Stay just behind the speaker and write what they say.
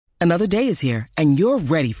Another day is here, and you're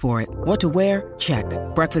ready for it. What to wear? Check.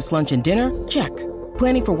 Breakfast, lunch, and dinner? Check.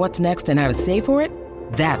 Planning for what's next and how to save for it?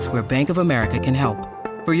 That's where Bank of America can help.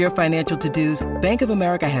 For your financial to-dos, Bank of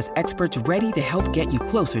America has experts ready to help get you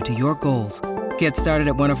closer to your goals. Get started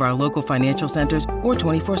at one of our local financial centers or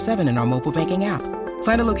 24/7 in our mobile banking app.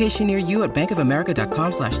 Find a location near you at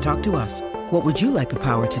bankofamerica.com/talktous. What would you like the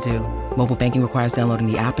power to do? Mobile banking requires downloading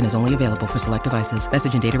the app and is only available for select devices.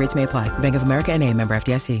 Message and data rates may apply. Bank of America N.A., member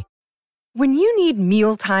FDIC. When you need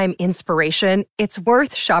mealtime inspiration, it's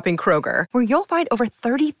worth shopping Kroger, where you'll find over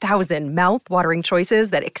 30,000 mouth-watering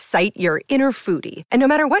choices that excite your inner foodie. And no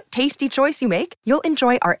matter what tasty choice you make, you'll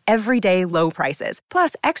enjoy our everyday low prices,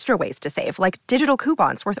 plus extra ways to save, like digital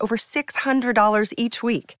coupons worth over $600 each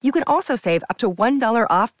week. You can also save up to $1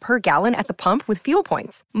 off per gallon at the pump with fuel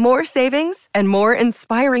points. More savings and more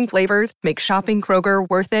inspiring flavors make shopping Kroger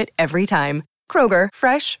worth it every time. Kroger,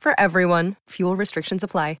 fresh for everyone. Fuel restrictions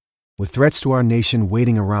apply. With threats to our nation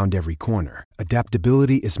waiting around every corner,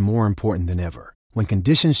 adaptability is more important than ever. When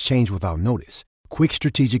conditions change without notice, quick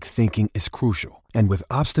strategic thinking is crucial. And with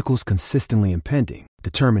obstacles consistently impending,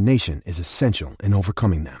 determination is essential in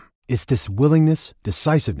overcoming them. It's this willingness,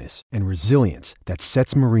 decisiveness, and resilience that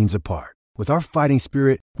sets Marines apart. With our fighting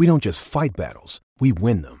spirit, we don't just fight battles, we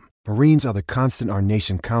win them. Marines are the constant our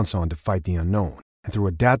nation counts on to fight the unknown. And through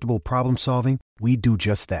adaptable problem solving, we do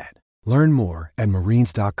just that. Learn more at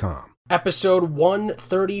marines.com. Episode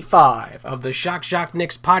 135 of the Shock Jock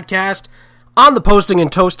Knicks podcast on the Posting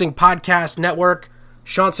and Toasting Podcast Network.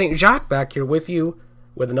 Sean St. Jacques back here with you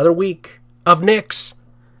with another week of Knicks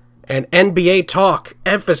and NBA talk.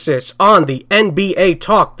 Emphasis on the NBA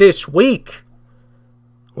talk this week.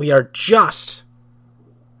 We are just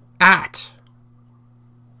at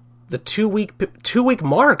the two-week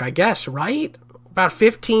mark, I guess, right? About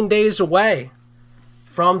 15 days away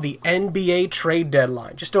from the NBA trade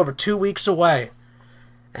deadline. Just over 2 weeks away.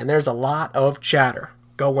 And there's a lot of chatter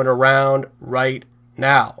going around right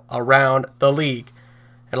now around the league.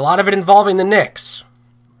 And a lot of it involving the Knicks,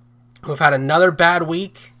 who have had another bad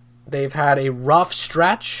week. They've had a rough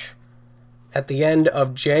stretch at the end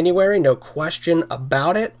of January, no question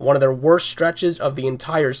about it. One of their worst stretches of the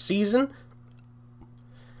entire season.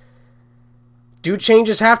 Do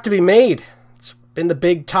changes have to be made? It's been the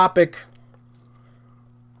big topic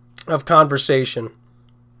of conversation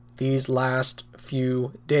these last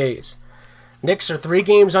few days. Knicks are 3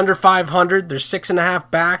 games under 500. They're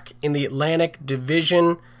 6.5 back in the Atlantic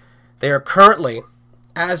Division. They are currently,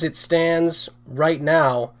 as it stands right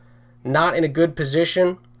now, not in a good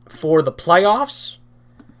position for the playoffs.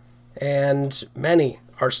 And many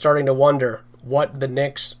are starting to wonder what the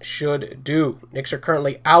Knicks should do. Knicks are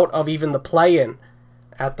currently out of even the play-in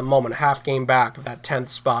at the moment, half game back of that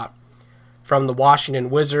 10th spot from the Washington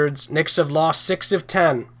Wizards. Knicks have lost 6 of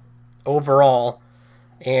 10 overall,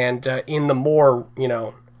 and in the more,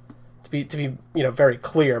 to be very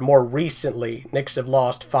clear, more recently, Knicks have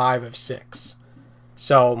lost 5 of 6.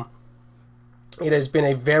 So it has been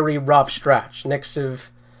a very rough stretch. Knicks have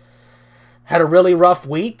had a really rough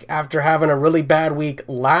week after having a really bad week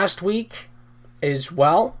last week as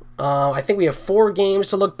well. I think we have 4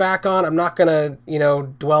 games to look back on. I'm not going to,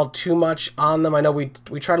 dwell too much on them. I know we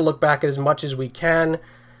try to look back at as much as we can.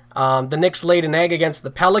 The Knicks laid an egg against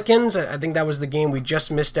the Pelicans. I think that was the game we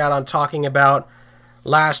just missed out on talking about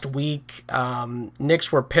last week.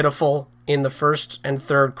 Knicks were pitiful in the first and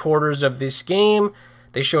third quarters of this game.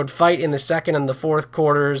 They showed fight in the second and the fourth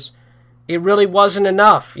quarters. It really wasn't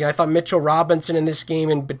enough. I thought Mitchell Robinson in this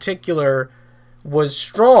game in particular was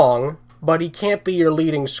strong, but he can't be your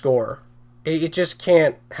leading scorer. It just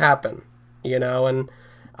can't happen, and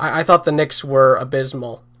I thought the Knicks were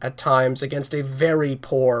abysmal at times against a very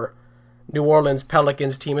poor New Orleans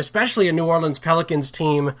Pelicans team, especially a New Orleans Pelicans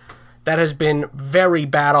team that has been very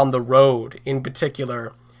bad on the road in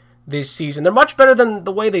particular this season. They're much better than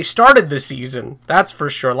the way they started the season, that's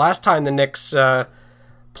for sure. Last time the Knicks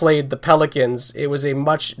played the Pelicans, it was a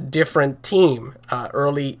much different team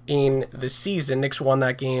early in the season. Knicks won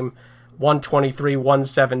that game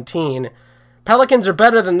 123-117. Pelicans are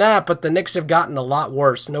better than that, but the Knicks have gotten a lot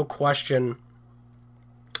worse, no question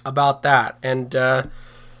about that. And the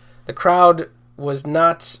crowd was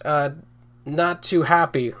not too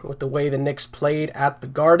happy with the way the Knicks played at the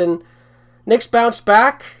Garden. Knicks bounced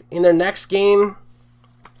back in their next game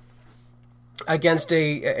against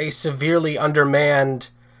a severely undermanned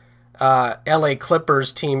LA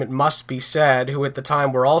Clippers team, it must be said, who at the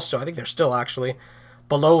time were also, I think they're still actually,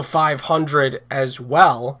 below 500 as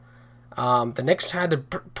well. The Knicks had to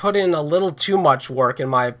put in a little too much work, in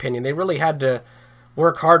my opinion. They really had to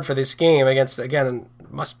work hard for this game against, again,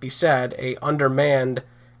 must be said, a undermanned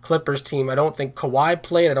Clippers team. I don't think Kawhi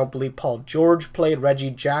played. I don't believe Paul George played. Reggie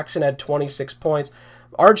Jackson had 26 points.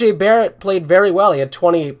 RJ Barrett played very well. He had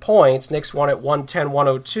 28 points. Knicks won at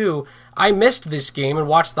 110-102. I missed this game and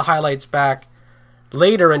watched the highlights back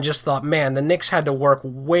later and just thought, man, the Knicks had to work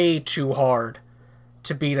way too hard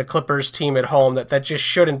to beat a Clippers team at home that just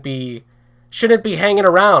shouldn't be hanging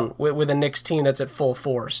around with a Knicks team that's at full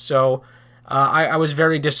force. So I was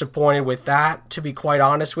very disappointed with that, to be quite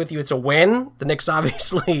honest with you. It's a win. The Knicks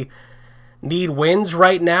obviously need wins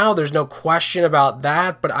right now. There's no question about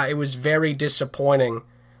that, but it was very disappointing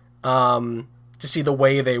to see the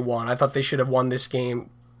way they won. I thought they should have won this game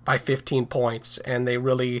by 15 points, and they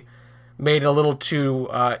really made it a little too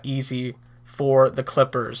easy for the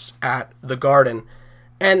Clippers at the Garden.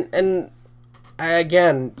 And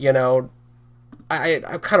again, you know,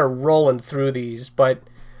 I'm kind of rolling through these, but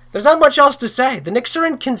there's not much else to say. The Knicks are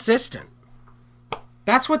inconsistent.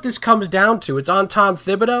 That's what this comes down to. It's on Tom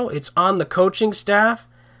Thibodeau. It's on the coaching staff.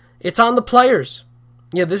 It's on the players.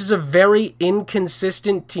 Yeah, this is a very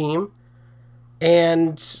inconsistent team.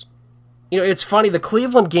 And, you know, it's funny. The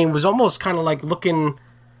Cleveland game was almost kind of like looking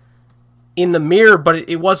in the mirror, but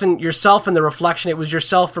it wasn't yourself in the reflection. It was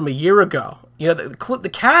yourself from a year ago. You know, the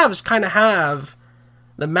Cavs kind of have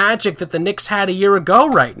the magic that the Knicks had a year ago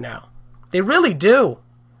right now. They really do.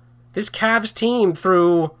 This Cavs team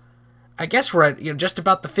through, I guess we're at just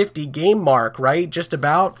about the 50-game mark, right? Just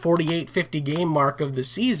about 48, 50-game mark of the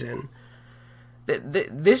season.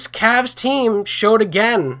 This Cavs team showed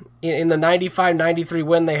again in the 95-93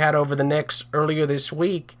 win they had over the Knicks earlier this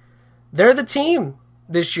week. They're the team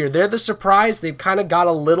this year. They're the surprise. They've kind of got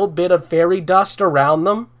a little bit of fairy dust around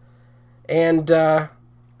them. And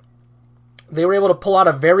they were able to pull out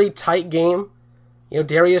a very tight game. You know,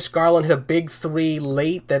 Darius Garland hit a big three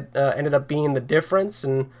late that ended up being the difference,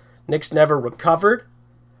 and Knicks never recovered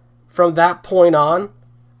from that point on.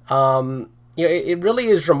 You know, it really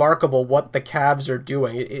is remarkable what the Cavs are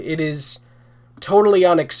doing. It is totally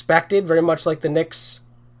unexpected, very much like the Knicks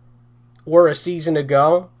were a season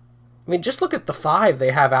ago. I mean, just look at the five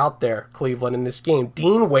they have out there, Cleveland, in this game.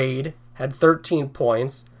 Dean Wade had 13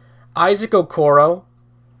 points. Isaac Okoro,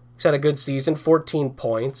 who's had a good season, 14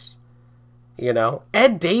 points. You know,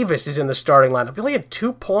 Ed Davis is in the starting lineup. He only had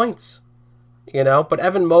 2 points. You know, but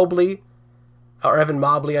Evan Mobley,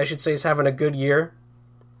 I should say, is having a good year.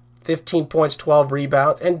 15 points, 12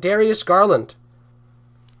 rebounds. And Darius Garland,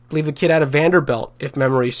 I believe the kid out of Vanderbilt, if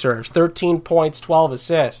memory serves. 13 points, 12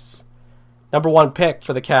 assists. Number 1 pick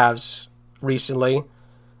for the Cavs recently.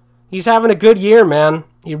 He's having a good year, man.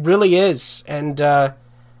 He really is. And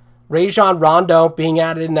Rajon Rondo being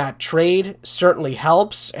added in that trade certainly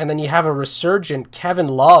helps. And then you have a resurgent Kevin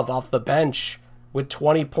Love off the bench with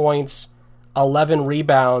 20 points, 11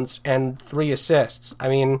 rebounds, and 3 assists. I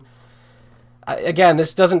mean, again,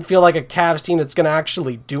 this doesn't feel like a Cavs team that's going to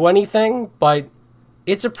actually do anything, but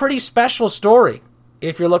it's a pretty special story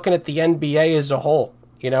if you're looking at the NBA as a whole.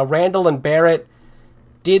 You know, Randall and Barrett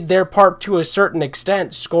did their part to a certain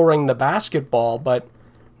extent, scoring the basketball, but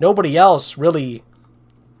nobody else really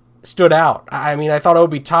stood out. I mean, I thought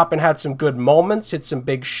Obi Toppin had some good moments, hit some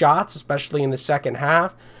big shots, especially in the second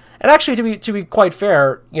half. And actually, to be quite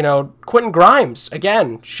fair, you know, Quentin Grimes,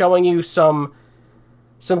 again, showing you some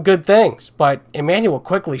good things. But Emmanuel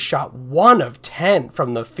quickly shot 1 of 10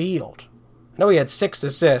 from the field. I know he had 6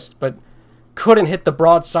 assists, but couldn't hit the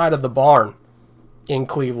broad side of the barn in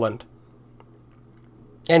Cleveland.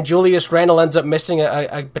 And Julius Randle ends up missing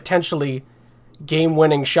a potentially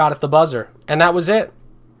game-winning shot at the buzzer. And that was it.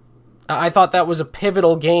 I thought that was a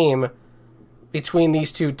pivotal game between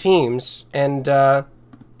these two teams. And the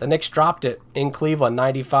Knicks dropped it in Cleveland,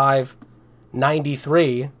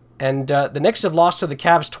 95-93. And the Knicks have lost to the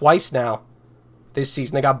Cavs twice now this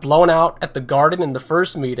season. They got blown out at the Garden in the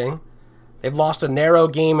first meeting. They've lost a narrow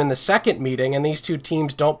game in the second meeting, and these two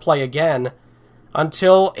teams don't play again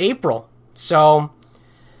until April. So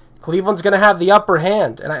Cleveland's going to have the upper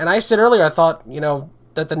hand. And I said earlier, I thought, you know,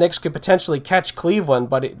 that the Knicks could potentially catch Cleveland,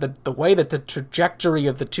 but the way that the trajectory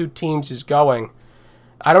of the two teams is going,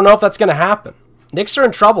 I don't know if that's going to happen. Knicks are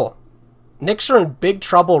in trouble. Knicks are in big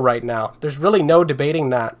trouble right now. There's really no debating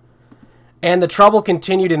that. And the trouble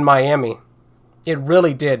continued in Miami. It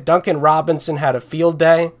really did. Duncan Robinson had a field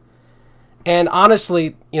day. And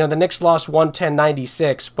honestly, you know, the Knicks lost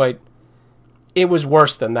 110-96, but it was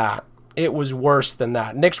worse than that. It was worse than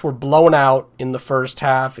that. Knicks were blown out in the first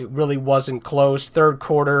half. It really wasn't close. Third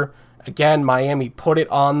quarter, again, Miami put it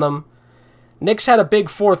on them. Knicks had a big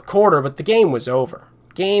fourth quarter, but the game was over.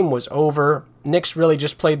 Game was over. Knicks really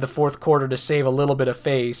just played the fourth quarter to save a little bit of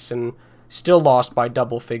face and still lost by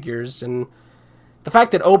double figures. And the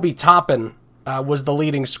fact that Obi Toppin was the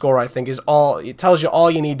leading scorer, I think, it tells you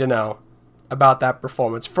all you need to know about that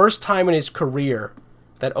performance. First time in his career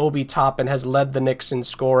that Obi Toppin has led the Knicks in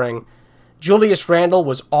scoring. Julius Randle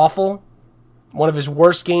was awful. One of his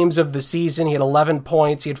worst games of the season. He had 11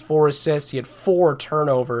 points, he had 4 assists, he had 4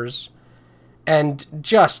 turnovers, and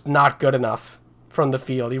just not good enough from the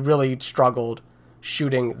field. He really struggled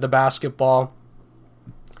shooting the basketball.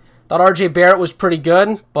 Thought RJ Barrett was pretty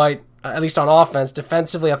good, but at least on offense.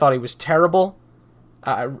 Defensively, I thought he was terrible.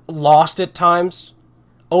 Lost at times.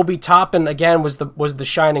 Obi Toppin, again, was the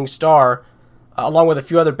shining star, along with a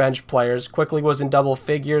few other bench players. Quickly was in double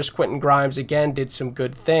figures. Quentin Grimes, again, did some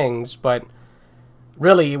good things, but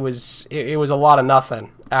really it was a lot of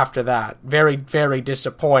nothing after that. Very, very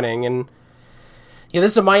disappointing. And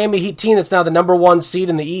this is a Miami Heat team that's now the number 1 seed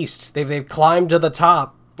in the East. They've climbed to the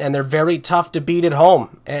top, and they're very tough to beat at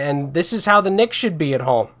home. And this is how the Knicks should be at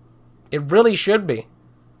home. It really should be.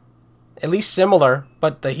 At least similar,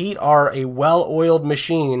 but the Heat are a well-oiled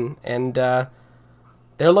machine, and they're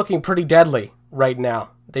looking pretty deadly right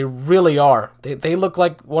now. They really are. They look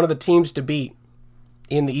like one of the teams to beat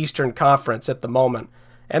in the Eastern Conference at the moment.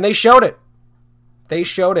 And they showed it. They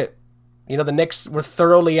showed it. The Knicks were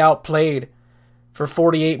thoroughly outplayed for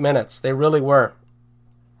 48 minutes. They really were.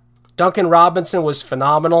 Duncan Robinson was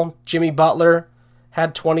phenomenal. Jimmy Butler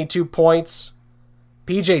had 22 points.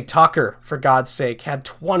 PJ Tucker, for God's sake, had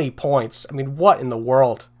 20 points. I mean, what in the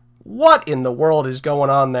world? What in the world is going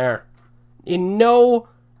on there? In no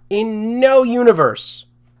universe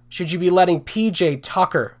should you be letting PJ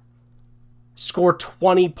Tucker score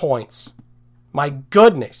 20 points. My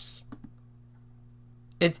goodness.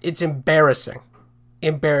 It's embarrassing.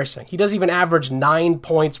 Embarrassing. He doesn't even average 9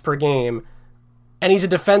 points per game, and he's a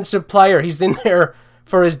defensive player. He's in there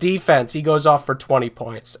for his defense. He goes off for 20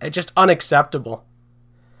 points. It's just unacceptable.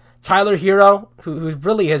 Tyler Hero, who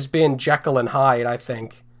really has been Jekyll and Hyde, I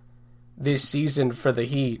think, this season for the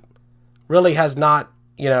Heat, really has not,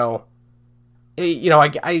 he's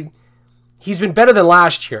been better than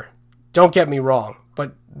last year. Don't get me wrong,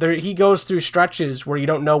 but he goes through stretches where you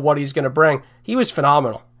don't know what he's going to bring. He was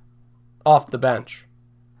phenomenal off the bench.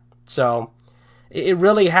 So it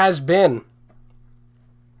really has been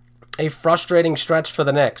a frustrating stretch for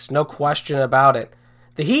the Knicks, no question about it.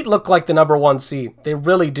 The Heat look like the number 1 seed. They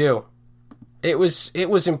really do. It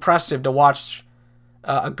was impressive to watch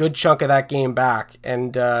a good chunk of that game back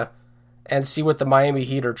and see what the Miami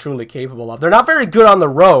Heat are truly capable of. They're not very good on the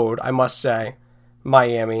road, I must say,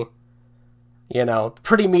 Miami.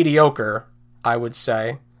 Pretty mediocre, I would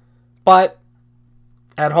say. But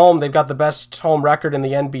at home, they've got the best home record in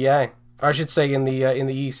the NBA. Or I should say in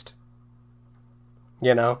the East.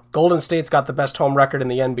 Golden State's got the best home record in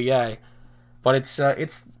the NBA. But it's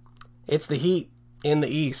the Heat in the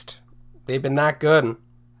East. They've been that good.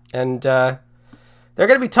 And they're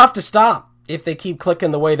going to be tough to stop if they keep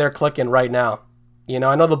clicking the way they're clicking right now.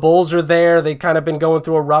 I know the Bulls are there. They've kind of been going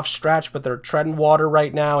through a rough stretch, but they're treading water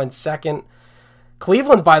right now in second.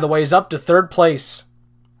 Cleveland, by the way, is up to 3rd place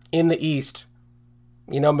in the East.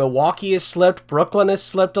 Milwaukee has slipped. Brooklyn has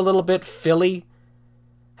slipped a little bit. Philly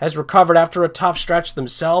has recovered after a tough stretch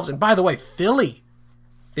themselves. And by the way, Philly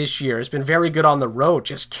this year has been very good on the road.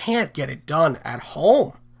 Just can't get it done at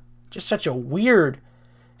home. Just such a weird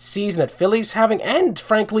season that Philly's having. And,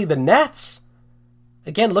 frankly, the Nets.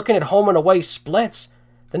 Again, looking at home and away splits,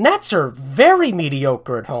 the Nets are very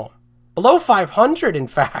mediocre at home. Below 500, in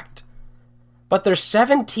fact. But they're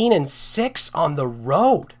 17-6 on the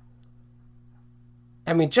road.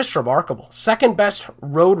 I mean, just remarkable. Second best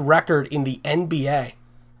road record in the NBA,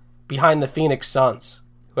 behind the Phoenix Suns,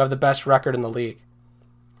 who have the best record in the league.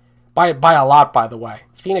 By a lot, by the way.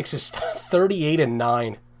 Phoenix is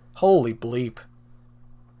 38-9. Holy bleep.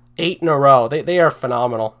 8 in a row. They are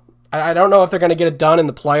phenomenal. I don't know if they're going to get it done in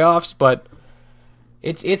the playoffs, but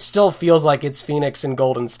it still feels like it's Phoenix and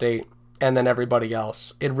Golden State and then everybody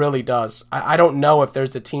else. It really does. I don't know if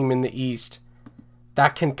there's a team in the East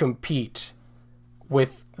that can compete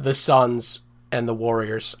with the Suns and the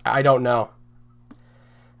Warriors. I don't know.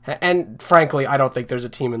 And frankly, I don't think there's a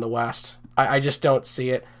team in the West. I just don't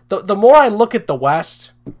see it. The more I look at the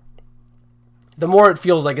West, the more it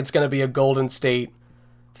feels like it's going to be a Golden State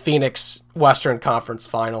Phoenix Western Conference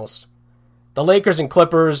Finals. The Lakers and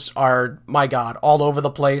Clippers are, my God, all over the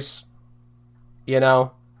place.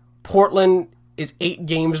 Portland is 8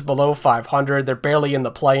 games below 500. They're barely in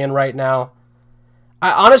the play-in right now.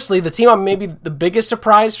 Honestly, the team I'm maybe the biggest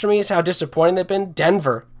surprise for me is how disappointing they've been.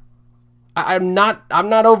 Denver. I'm not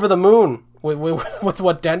over the moon with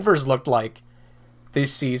what Denver's looked like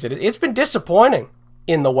this season. It's been disappointing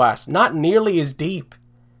in the West. Not nearly as deep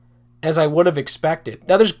as I would have expected.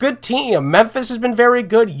 Now, there's good team. Memphis has been very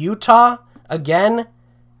good. Utah, again,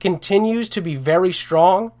 continues to be very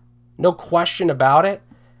strong. No question about it.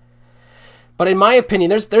 But in my opinion,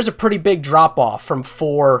 there's a pretty big drop-off from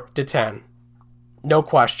 4 to 10. No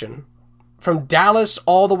question. From Dallas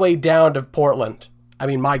all the way down to Portland. I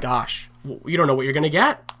mean, my gosh. You don't know what you're going to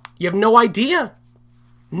get. You have no idea.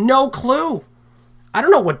 No clue. I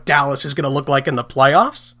don't know what Dallas is going to look like in the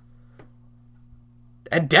playoffs.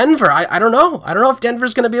 And Denver, I don't know. I don't know if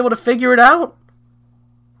Denver's going to be able to figure it out.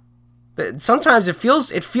 Sometimes it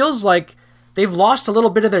feels like they've lost a little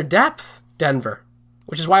bit of their depth, Denver,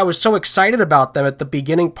 which is why I was so excited about them at the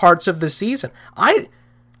beginning parts of the season. I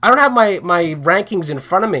don't have my rankings in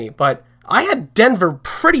front of me, but I had Denver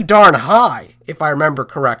pretty darn high, if I remember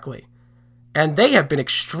correctly. And they have been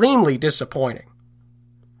extremely disappointing.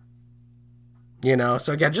 You know,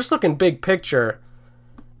 so again, just looking big picture,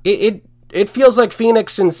 it feels like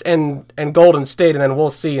Phoenix and Golden State, and then we'll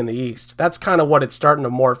see in the East. That's kind of what it's starting to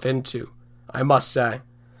morph into, I must say.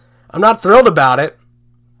 I'm not thrilled about it.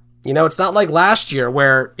 You know, it's not like last year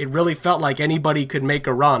where it really felt like anybody could make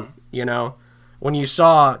a run, you know. When you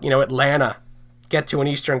saw, you know, Atlanta get to an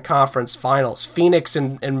Eastern Conference Finals, Phoenix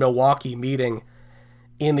and Milwaukee meeting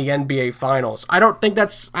in the NBA Finals. I don't think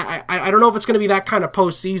that's, I don't know if it's going to be that kind of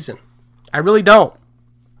postseason. I really don't.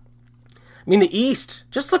 I mean, the East,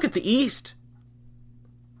 just look at the East.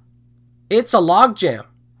 It's a logjam.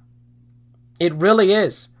 It really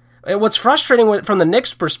is. And what's frustrating from the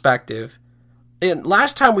Knicks' perspective,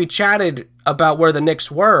 last time we chatted about where the Knicks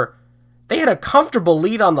were, they had a comfortable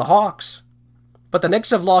lead on the Hawks. But the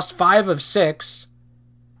Knicks have lost 5 of 6.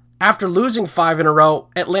 After losing 5 in a row,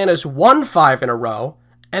 Atlanta's won 5 in a row,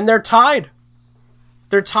 and they're tied.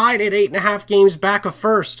 They're tied at 8.5 games back of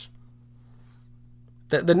first.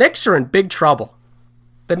 The Knicks are in big trouble.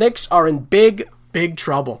 The Knicks are in big, big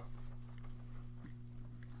trouble.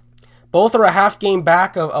 Both are a half game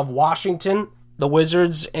back of Washington, the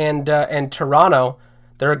Wizards, and Toronto.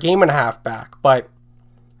 They're a game and a half back, but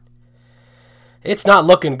it's not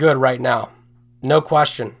looking good right now. No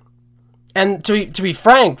question. And to be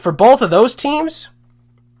frank, for both of those teams,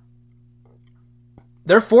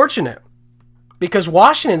 they're fortunate because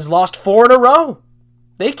Washington's lost 4 in a row.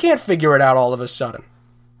 They can't figure it out all of a sudden.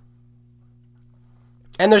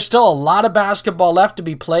 And there's still a lot of basketball left to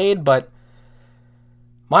be played, but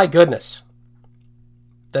my goodness,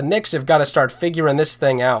 the Knicks have got to start figuring this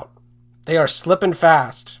thing out. They are slipping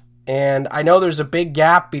fast, and I know there's a big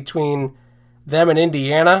gap between them and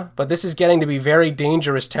Indiana, but this is getting to be very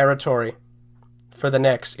dangerous territory for the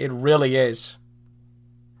Knicks. It really is.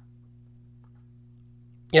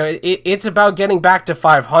 You know, it's about getting back to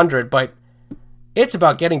 500, but it's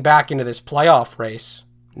about getting back into this playoff race.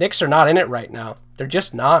 Knicks are not in it right now. They're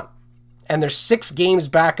just not. And they're 6 games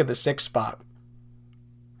back of the 6th spot.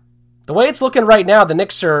 The way it's looking right now, the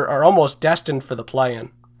Knicks are almost destined for the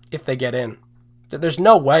play-in, if they get in. There's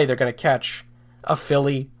no way they're going to catch a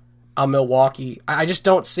Philly, a Milwaukee. I just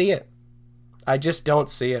don't see it. I just don't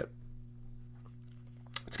see it.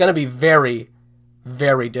 It's going to be very,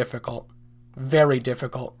 very difficult. Very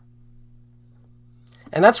difficult.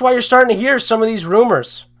 And that's why you're starting to hear some of these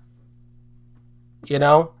rumors. You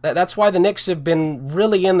know, that's why the Knicks have been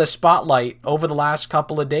really in the spotlight over the last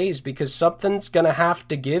couple of days, because something's going to have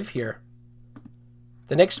to give here.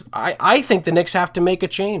 The Knicks, I think the Knicks have to make a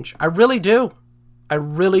change. I really do. I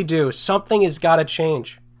really do. Something has got to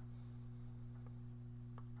change.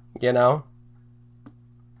 You know?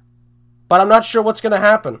 But I'm not sure what's going to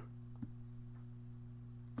happen.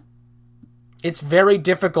 It's very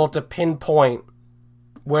difficult to pinpoint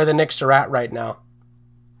where the Knicks are at right now.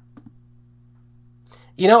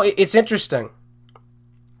 You know, it's interesting.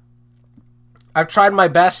 I've tried my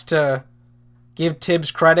best to give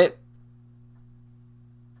Tibbs credit,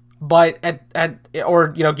 but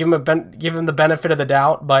or you know, give him the benefit of the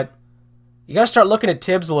doubt. But you got to start looking at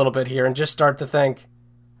Tibbs a little bit here and just start to think,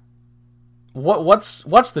 what's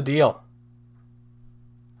the deal?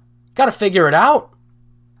 Got to figure it out.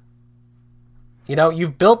 You know,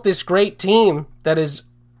 you've built this great team that is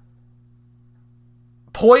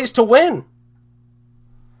poised to win.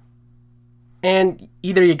 And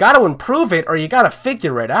either you got to improve it or you got to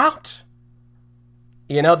figure it out.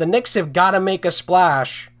 You know, the Knicks have got to make a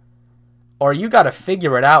splash or you got to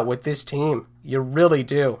figure it out with this team. You really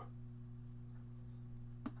do.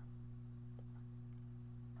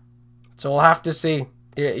 So we'll have to see.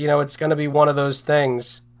 You know, it's going to be one of those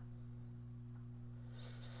things.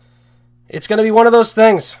 It's going to be one of those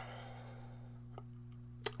things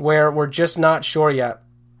where we're just not sure yet.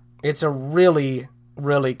 It's a really,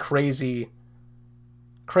 really crazy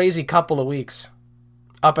couple of weeks.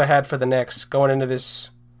 up ahead for the Knicks going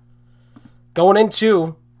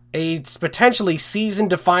into a potentially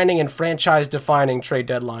season-defining and franchise-defining trade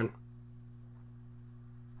deadline.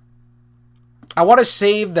 I want to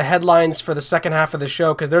save the headlines for the second half of the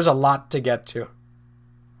show because there's a lot to get to.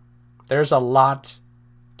 There's a lot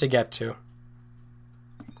to get to.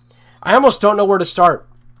 I almost don't know where to start.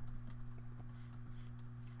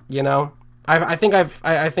 You know, I think I've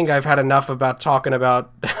had enough about talking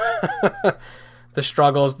about the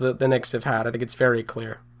struggles that the Knicks have had. I think it's very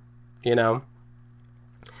clear, you know.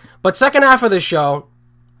 But second half of the show,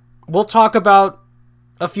 we'll talk about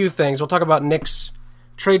a few things. We'll talk about Knicks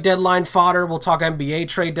trade deadline fodder. We'll talk NBA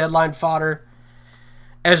trade deadline fodder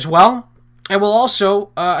as well. And we'll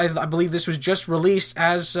also, I believe this was just released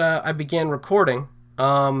as I began recording,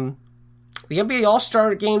 the NBA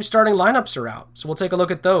All-Star Game starting lineups are out. So we'll take a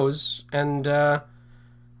look at those. And I'm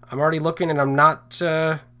already looking, and I'm not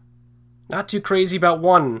too crazy about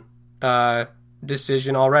one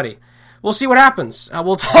decision already. We'll see what happens.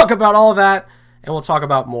 We'll talk about all of that, and we'll talk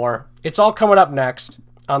about more. It's all coming up next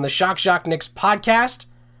on the Shock Jock Knicks podcast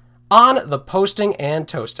on the Posting and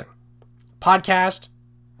Toasting Podcast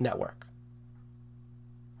Network.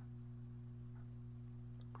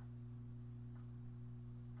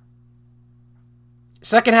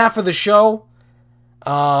 Second half of the show,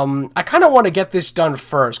 I kind of want to get this done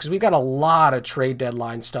first because we've got a lot of trade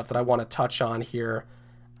deadline stuff that I want to touch on here.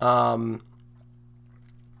 The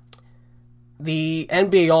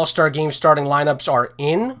NBA All-Star Game starting lineups are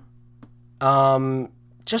in.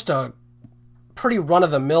 Just a pretty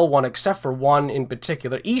run-of-the-mill one, except for one in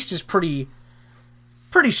particular. East is pretty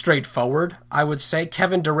straightforward, I would say.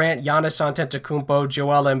 Kevin Durant, Giannis Antetokounmpo,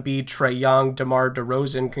 Joel Embiid, Trae Young, DeMar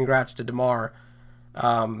DeRozan. Congrats to DeMar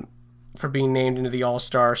for being named into the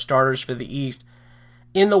All-Star starters for the East.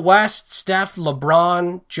 In the West, Steph,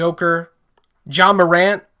 LeBron, Joker, Ja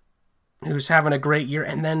Morant, who's having a great year,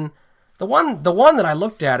 and then the one that I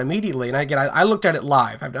looked at immediately, and again, I looked at it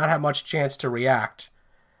live. I've not had much chance to react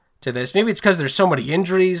to this. Maybe it's because there's so many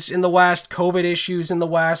injuries in the West, COVID issues in the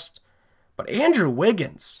West. But Andrew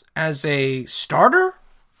Wiggins as a starter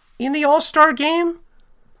in the All-Star game?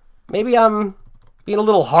 Maybe I'm being a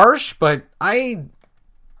little harsh, but I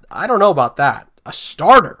don't know about that. A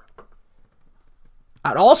starter.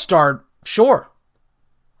 An All-Star, sure.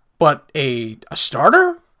 But a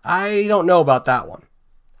starter? I don't know about that one.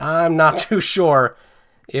 I'm not too sure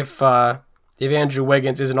if Andrew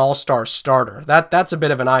Wiggins is an all-star starter. That's a bit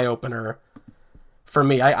of an eye-opener for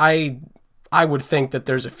me. I would think that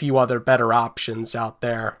there's a few other better options out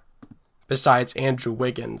there besides Andrew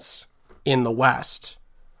Wiggins in the West.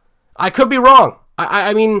 I could be wrong.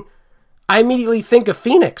 I mean, I immediately think of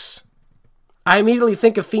Phoenix.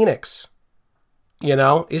 You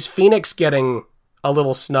know, is Phoenix getting a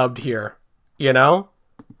little snubbed here? You know?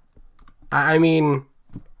 I mean,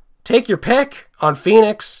 take your pick on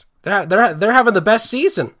Phoenix. They're having the best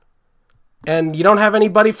season. And you don't have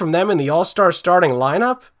anybody from them in the All-Star starting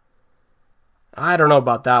lineup? I don't know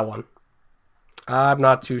about that one. I'm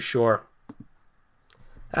not too sure.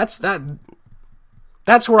 That's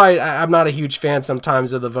where I'm not a huge fan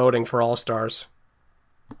sometimes of the voting for All-Stars.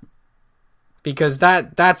 Because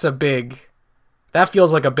that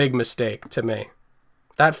feels like a big mistake to me.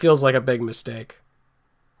 That feels like a big mistake.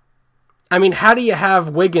 I mean, how do you have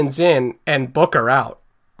Wiggins in and Booker out?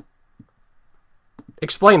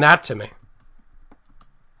 Explain that to me.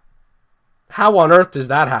 How on earth does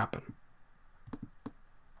that happen?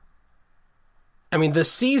 I mean, the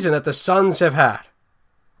season that the Suns have had.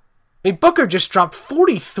 I mean, Booker just dropped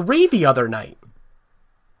 43 the other night.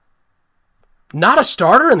 Not a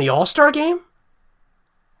starter in the All-Star game?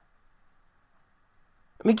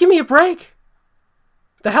 I mean, give me a break.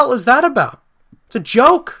 The hell is that about? It's a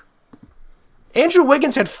joke. Andrew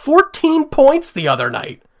Wiggins had 14 points the other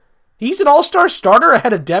night. He's an all-star starter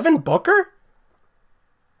ahead of Devin Booker?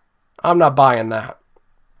 I'm not buying that.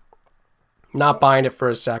 Not buying it for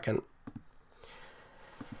a second.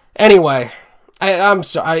 Anyway, I'm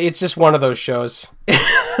sorry. It's just one of those shows.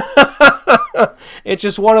 It's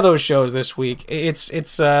just one of those shows this week.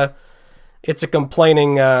 It's a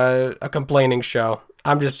complaining show.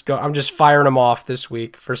 I'm just firing them off this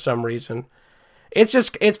week for some reason. It's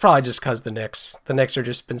probably just because the Knicks are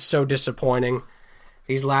just been so disappointing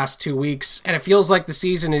these last 2 weeks, and it feels like the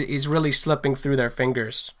season is really slipping through their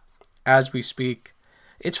fingers as we speak.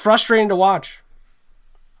 It's frustrating to watch,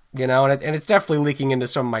 you know, and it's definitely leaking into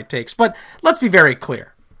some of my takes. But let's be very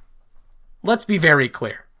clear.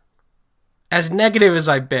 As negative as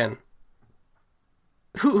I've been,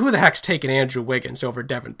 who the heck's taking Andrew Wiggins over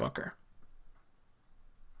Devin Booker?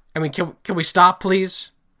 I mean, can we stop,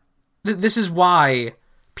 please? This is why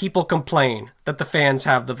people complain that the fans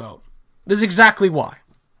have the vote. This is exactly why.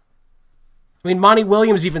 I mean, Monty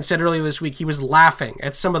Williams even said earlier this week he was laughing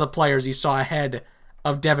at some of the players he saw ahead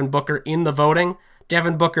of Devin Booker in the voting.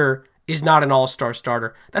 Devin Booker is not an all-star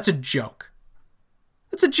starter. That's a joke.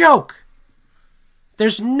 That's a joke.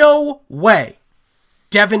 There's no way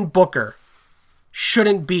Devin Booker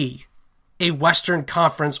shouldn't be a Western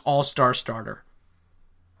Conference all-star starter.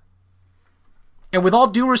 And with all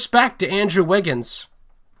due respect to Andrew Wiggins,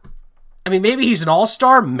 I mean, maybe he's an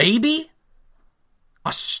all-star, maybe?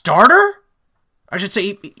 A starter? I should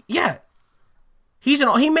say, yeah.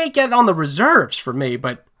 He may get on the reserves for me,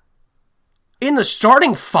 but in the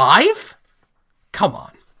starting five? Come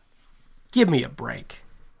on. Give me a break.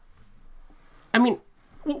 I mean,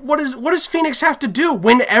 what does Phoenix have to do?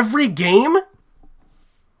 Win every game?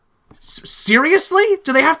 Seriously?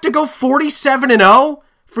 Do they have to go 47-0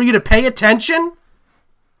 for you to pay attention?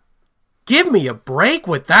 Give me a break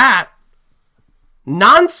with that.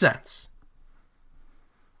 Nonsense.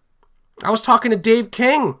 I was talking to Dave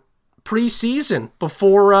King preseason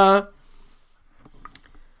before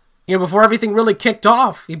everything really kicked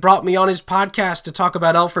off. He brought me on his podcast to talk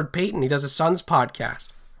about Elfrid Payton. He does a Suns podcast.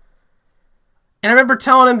 And I remember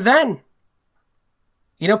telling him then,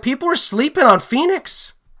 people were sleeping on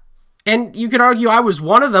Phoenix. And you could argue I was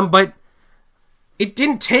one of them, but it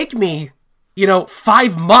didn't take me,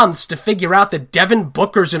 5 months to figure out that Devin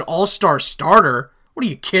Booker's an all-star starter. What are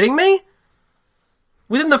you kidding me?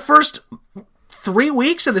 Within the first 3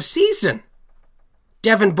 weeks of the season,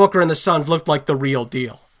 Devin Booker and the Suns looked like the real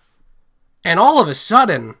deal. And all of a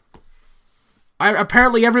sudden,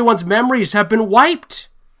 apparently everyone's memories have been wiped.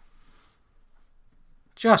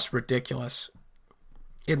 Just ridiculous.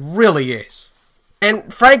 It really is.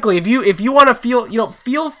 And frankly, if you want to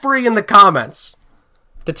feel free in the comments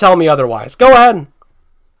to tell me otherwise. Go ahead.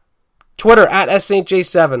 Twitter at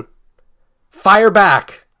SSaintJ7. Fire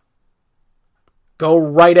back. Go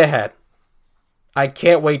right ahead. I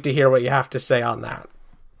can't wait to hear what you have to say on that.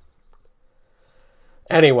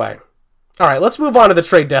 Anyway. All right, let's move on to the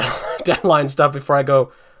trade deadline stuff before I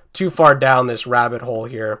go too far down this rabbit hole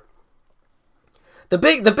here. The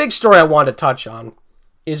big story I want to touch on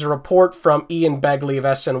is a report from Ian Begley of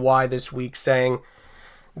SNY this week saying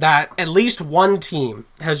that at least one team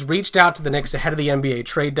has reached out to the Knicks ahead of the NBA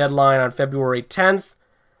trade deadline on February 10th,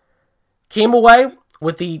 came away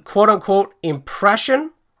with the quote-unquote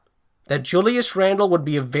impression that Julius Randle would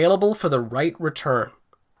be available for the right return.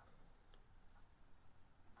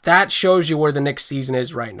 That shows you where the Knicks season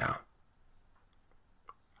is right now.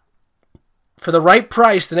 For the right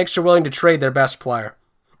price, the Knicks are willing to trade their best player.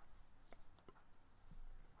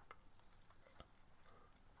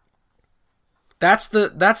 That's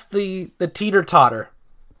the teeter-totter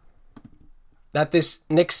that this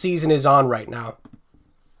Knicks season is on right now.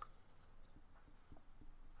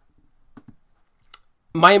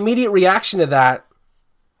 My immediate reaction to that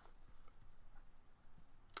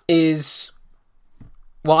is,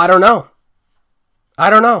 well, I don't know.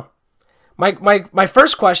 My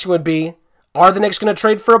first question would be, are the Knicks going to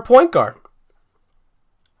trade for a point guard?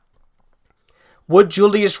 Would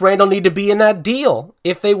Julius Randle need to be in that deal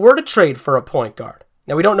if they were to trade for a point guard?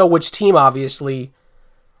 Now, we don't know which team obviously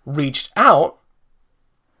reached out.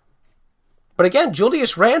 But again,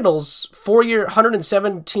 Julius Randle's 4-year,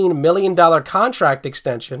 $117 million contract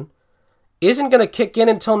extension isn't going to kick in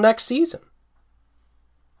until next season.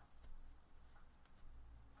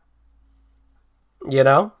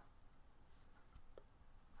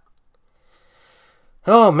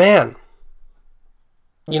 Oh, man.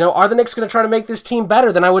 Are the Knicks going to try to make this team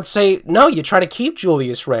better? Then I would say, no, you try to keep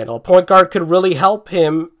Julius Randle. A point guard could really help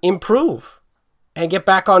him improve and get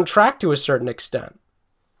back on track to a certain extent.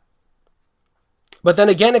 But then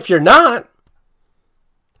again, if you're not,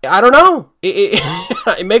 I don't know.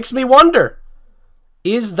 It makes me wonder.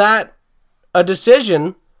 Is that a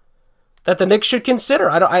decision that the Knicks should consider?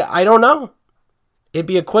 I don't know. It'd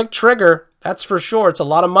be a quick trigger, that's for sure. It's a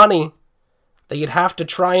lot of money that you'd have to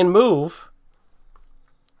try and move.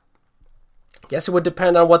 Guess it would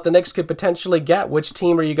depend on what the Knicks could potentially get. Which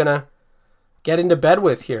team are you going to get into bed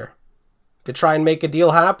with here to try and make a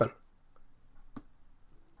deal happen?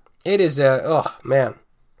 It is it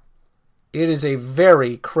is a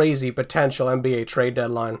very crazy potential NBA trade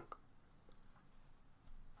deadline.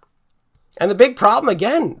 And the big problem,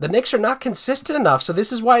 again, the Knicks are not consistent enough. So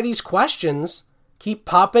this is why these questions keep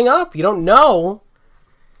popping up. You don't know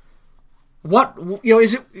what,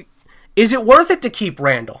 is it worth it to keep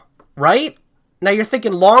Randle, right? Now you're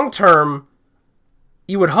thinking long term,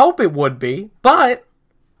 you would hope it would be, but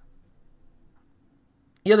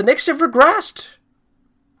the Knicks have regressed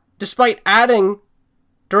despite adding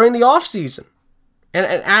during the offseason. And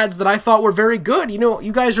ads that I thought were very good. You know,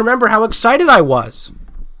 you guys remember how excited I was.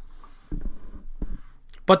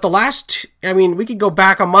 But we could go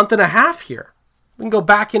back a month and a half here. We can go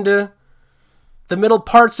back into the middle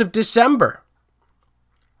parts of December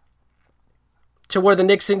to where the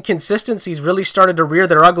Knicks' inconsistencies really started to rear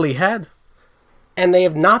their ugly head. And they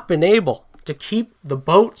have not been able to keep the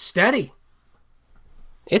boat steady.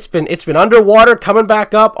 It's been underwater, coming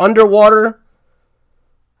back up, underwater.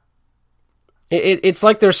 It's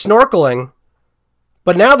like they're snorkeling,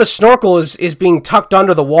 but now the snorkel is being tucked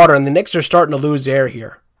under the water, and the Knicks are starting to lose air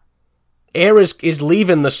here. Air is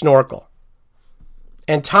leaving the snorkel.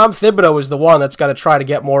 And Tom Thibodeau is the one that's got to try to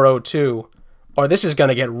get more O2, or this is going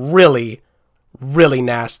to get really, really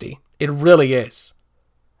nasty. It really is.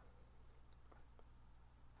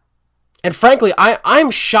 And frankly,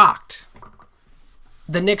 I'm shocked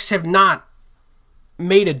the Knicks have not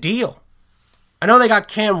made a deal. I know they got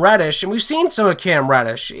Cam Reddish, and we've seen some of Cam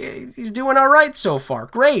Reddish. He's doing all right so far.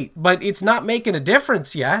 Great, but it's not making a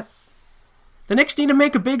difference yet. The Knicks need to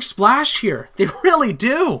make a big splash here. They really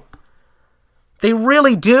do. They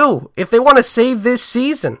really do. If they want to save this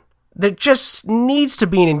season, there just needs to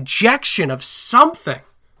be an injection of something.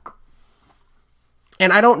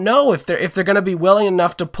 And I don't know if they're going to be willing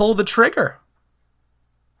enough to pull the trigger.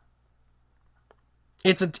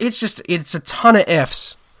 It's a ton of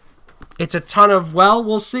ifs. It's a ton of,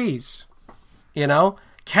 we'll sees. You know?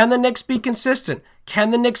 Can the Knicks be consistent? Can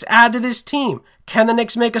the Knicks add to this team? Can the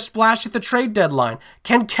Knicks make a splash at the trade deadline?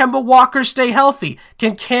 Can Kemba Walker stay healthy?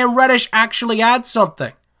 Can Cam Reddish actually add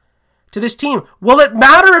something to this team? Will it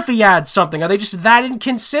matter if he adds something? Are they just that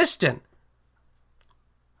inconsistent?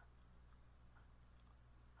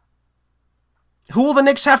 Who will the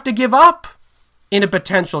Knicks have to give up in a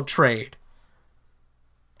potential trade?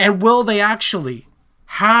 And will they actually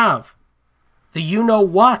have the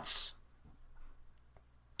you-know-whats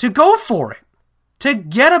to go for it? To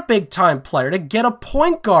get a big-time player, to get a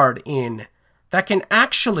point guard in that can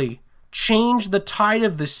actually change the tide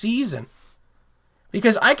of the season.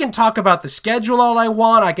 Because I can talk about the schedule all I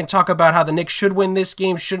want. I can talk about how the Knicks should win this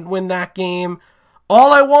game, shouldn't win that game.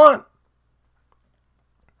 All I want.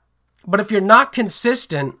 But if you're not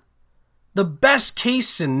consistent, the best case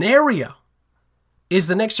scenario is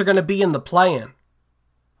the Knicks are going to be in the play-in.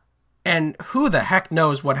 And who the heck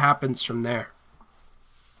knows what happens from there?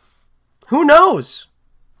 Who knows?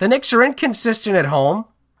 The Knicks are inconsistent at home.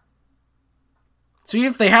 So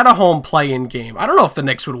even if they had a home play-in game, I don't know if the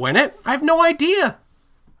Knicks would win it. I have no idea.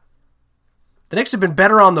 The Knicks have been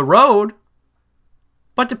better on the road.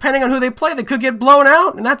 But depending on who they play, they could get blown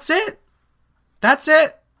out, and that's it. That's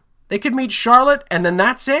it. They could meet Charlotte, and then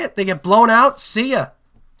that's it. They get blown out, see ya.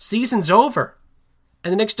 Season's over.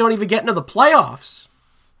 And the Knicks don't even get into the playoffs.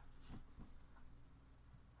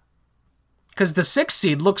 Because the 6th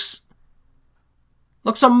seed looks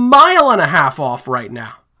a mile and a half off right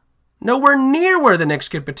now. Nowhere near where the Knicks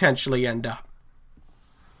could potentially end up.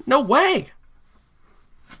 No way.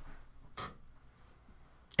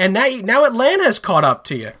 And now Atlanta has caught up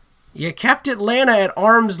to you. You kept Atlanta at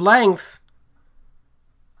arm's length.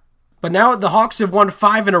 But now the Hawks have won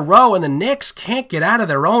 5 in a row, and the Knicks can't get out of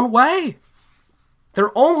their own way.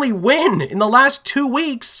 Their only win in the last 2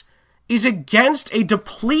 weeks is against a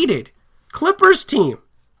depleted Clippers team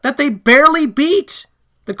that they barely beat.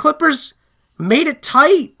 The Clippers made it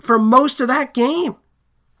tight for most of that game.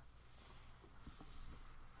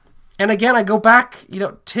 And again, I go back,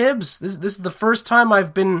 Tibbs. This is the first time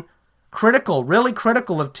I've been really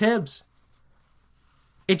critical of Tibbs.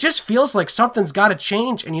 It just feels like something's got to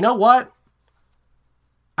change. And you know what?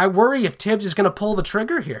 I worry if Tibbs is going to pull the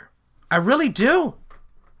trigger here. I really do.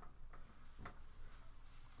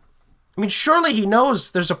 I mean, surely he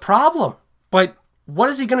knows there's a problem, but what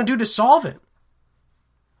is he going to do to solve it?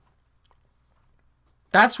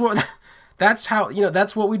 That's what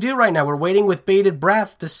we do right now. We're waiting with bated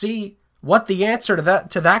breath to see what the answer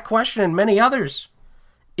to that question and many others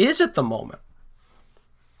is at the moment.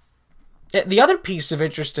 The other piece of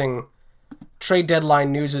interesting trade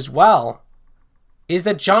deadline news as well is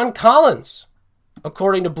that John Collins,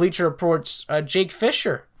 according to Bleacher Report's Jake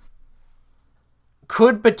Fisher,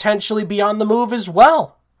 could potentially be on the move as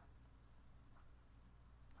well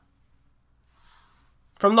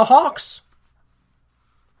from the Hawks.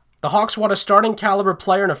 The Hawks want a starting caliber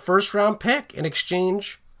player and a first-round pick in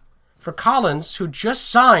exchange for Collins, who just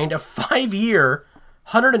signed a 5-year,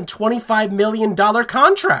 $125 million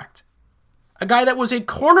contract. A guy that was a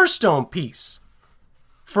cornerstone piece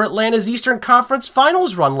for Atlanta's Eastern Conference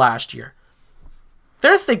Finals run last year.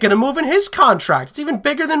 They're thinking of moving his contract. It's even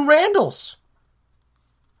bigger than Randall's.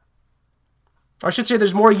 Or I should say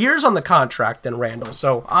there's more years on the contract than Randall,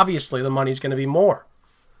 so obviously the money's going to be more.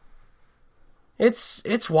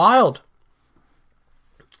 It's wild.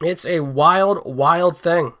 It's a wild, wild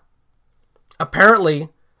thing. Apparently,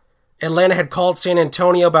 Atlanta had called San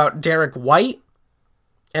Antonio about Derek White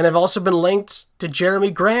and have also been linked to Jeremy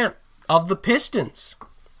Grant of the Pistons.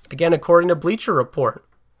 Again, according to Bleacher Report.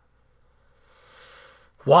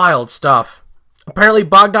 Wild stuff. Apparently,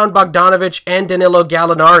 Bogdan Bogdanovic and Danilo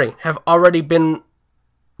Gallinari have already been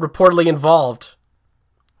reportedly involved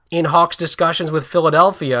in Hawks discussions with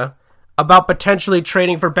Philadelphia about potentially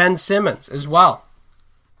trading for Ben Simmons as well.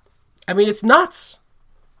 I mean, it's nuts.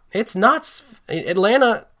 It's nuts.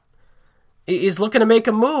 Atlanta is looking to make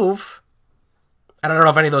a move. I don't know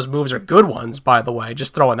if any of those moves are good ones, by the way.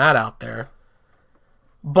 Just throwing that out there.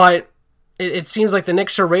 But it seems like the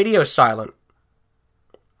Knicks are radio silent.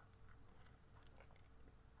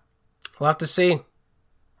 We'll have to see.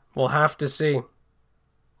 We'll have to see.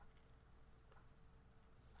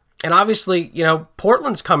 And obviously,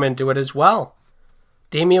 Portland's come into it as well.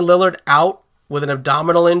 Damian Lillard out with an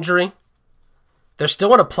abdominal injury. They're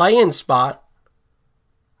still in a play-in spot,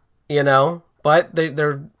 but they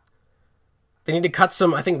need to cut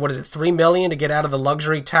some, I think, $3 million to get out of the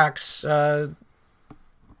luxury tax,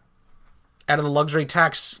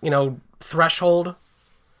 threshold.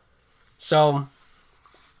 So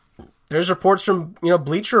there's reports from,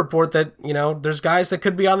 Bleacher Report that, there's guys that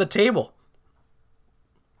could be on the table.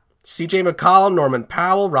 CJ McCollum, Norman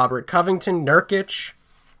Powell, Robert Covington, Nurkic.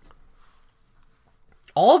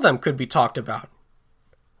 All of them could be talked about.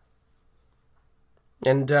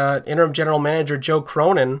 And interim general manager Joe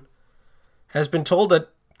Cronin has been told that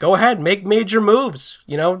go ahead, make major moves.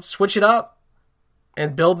 Switch it up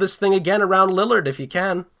and build this thing again around Lillard if you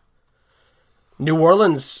can. New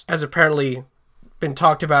Orleans has apparently been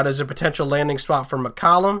talked about as a potential landing spot for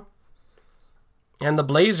McCollum. And the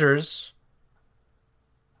Blazers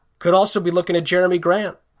could also be looking at Jeremy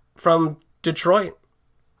Grant from Detroit.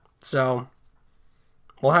 So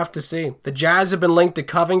we'll have to see. The Jazz have been linked to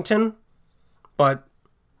Covington, but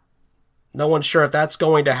no one's sure if that's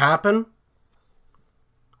going to happen.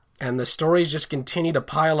 And the stories just continue to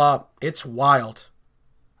pile up. It's wild.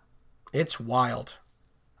 It's wild.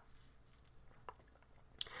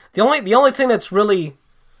 The only thing that's really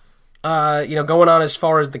going on as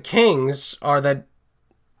far as the Kings are that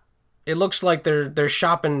it looks like they're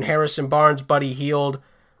shopping Harrison Barnes, Buddy Hield,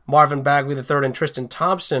 Marvin Bagley III, and Tristan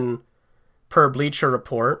Thompson per Bleacher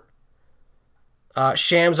Report.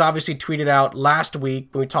 Shams obviously tweeted out last week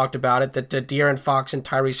when we talked about it that De'Aaron Fox and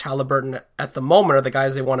Tyrese Halliburton at the moment are the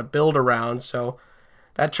guys they want to build around. So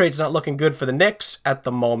that trade's not looking good for the Knicks at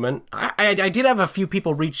the moment. I did have a few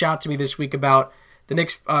people reach out to me this week about the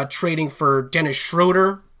Knicks trading for Dennis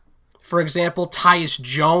Schroeder, for example, Tyus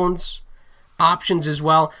Jones, options as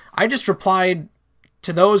well. I just replied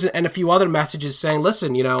to those and a few other messages saying,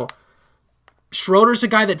 listen, Schroeder's a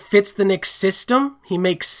guy that fits the Knicks system. He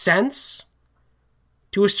makes sense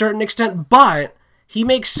to a certain extent, but he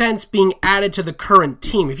makes sense being added to the current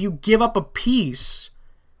team. If you give up a piece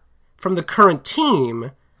from the current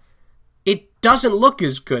team, it doesn't look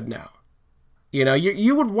as good now.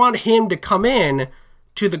 You would want him to come in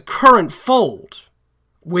to the current fold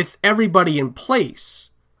with everybody in place.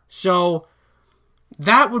 So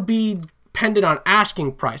that would be dependent on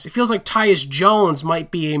asking price. It feels like Tyus Jones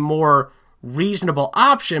might be a more reasonable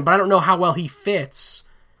option, but I don't know how well he fits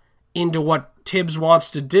into what Tibbs wants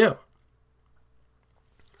to do.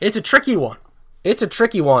 It's a tricky one.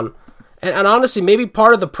 And honestly, maybe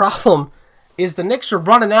part of the problem is the Knicks are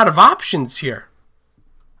running out of options here.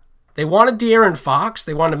 They wanted De'Aaron Fox.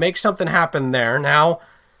 They wanted to make something happen there. Now,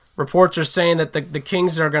 reports are saying that the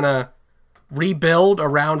Kings are going to rebuild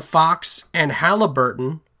around Fox and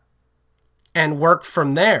Halliburton and work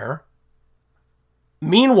from there.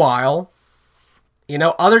 Meanwhile,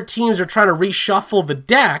 other teams are trying to reshuffle the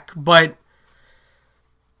deck, but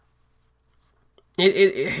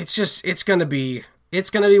it's going to be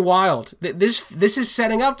wild. This is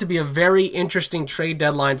setting up to be a very interesting trade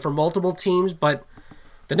deadline for multiple teams, but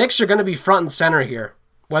the Knicks are going to be front and center here.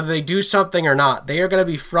 Whether they do something or not, they are going to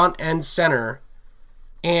be front and center.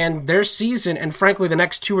 And their season, and frankly the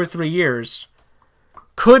next 2 or 3 years,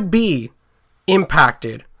 could be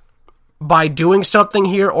impacted by doing something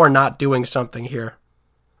here or not doing something here.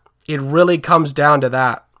 It really comes down to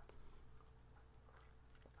that.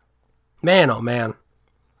 Man, oh man.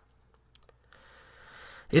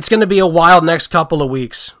 It's going to be a wild next couple of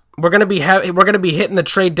weeks. We're going to be hitting the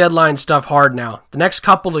trade deadline stuff hard now. The next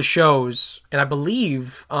couple of shows, and I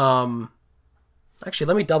believe, actually,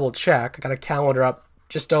 let me double check. I got a calendar up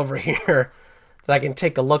just over here that I can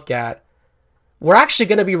take a look at. we're actually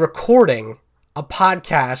going to be recording a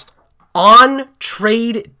podcast on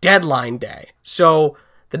trade deadline day. So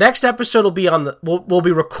the next episode will be will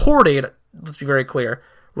be recorded. Let's be very clear,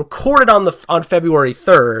 recorded on February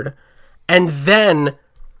 3rd, and then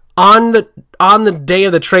on the day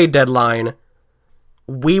of the trade deadline,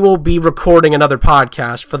 we will be recording another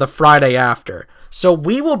podcast for the Friday after. So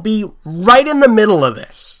we will be right in the middle of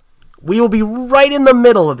this. We will be right in the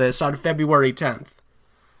middle of this on February 10th.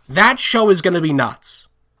 That show is going to be nuts.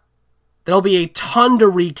 There'll be a ton to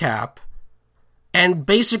recap. And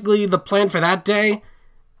basically the plan for that day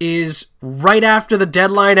is right after the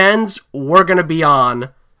deadline ends, we're going to be on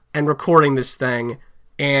and recording this thing.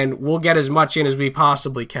 And we'll get as much in as we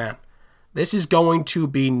possibly can. This is going to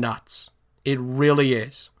be nuts. It really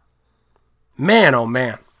is. Man, oh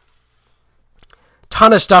man.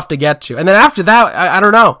 Ton of stuff to get to. And then after that, I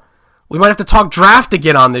don't know. We might have to talk draft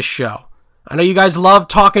again on this show. I know you guys love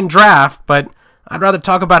talking draft, but I'd rather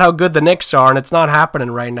talk about how good the Knicks are, and it's not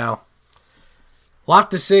happening right now. We'll have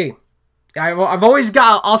to see. I've always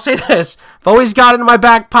got, I'll say this, I've always got it in my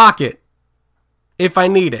back pocket if I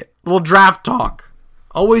need it. A little draft talk.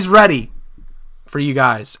 Always ready for you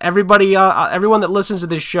guys. Everybody, everyone that listens to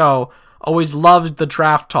this show always loves the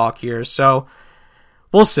draft talk here, so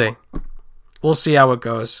we'll see. We'll see how it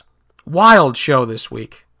goes. Wild show this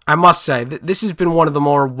week. I must say, this has been one of the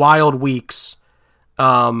more wild weeks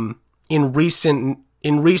in recent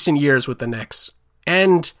years with the Knicks,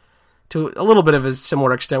 and to a little bit of a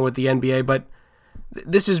similar extent with the NBA, but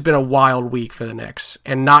this has been a wild week for the Knicks,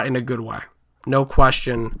 and not in a good way. No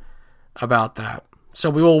question about that. So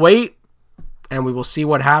we will wait, and we will see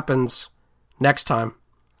what happens next time.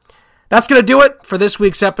 That's going to do it for this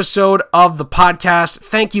week's episode of the podcast.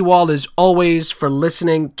 Thank you all, as always, for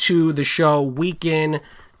listening to the show week in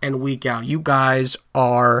and week out. You guys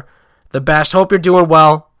are the best. Hope you're doing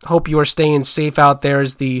well. Hope you are staying safe out there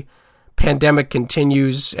as the pandemic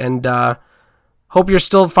continues. And hope you're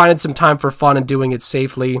still finding some time for fun and doing it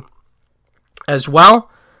safely as well.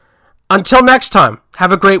 Until next time,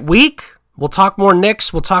 have a great week. We'll talk more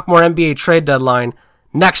Knicks. We'll talk more NBA trade deadline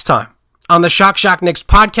next time on the Shock Shock Knicks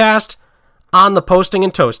podcast on the Posting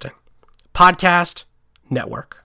and Toasting Podcast Network.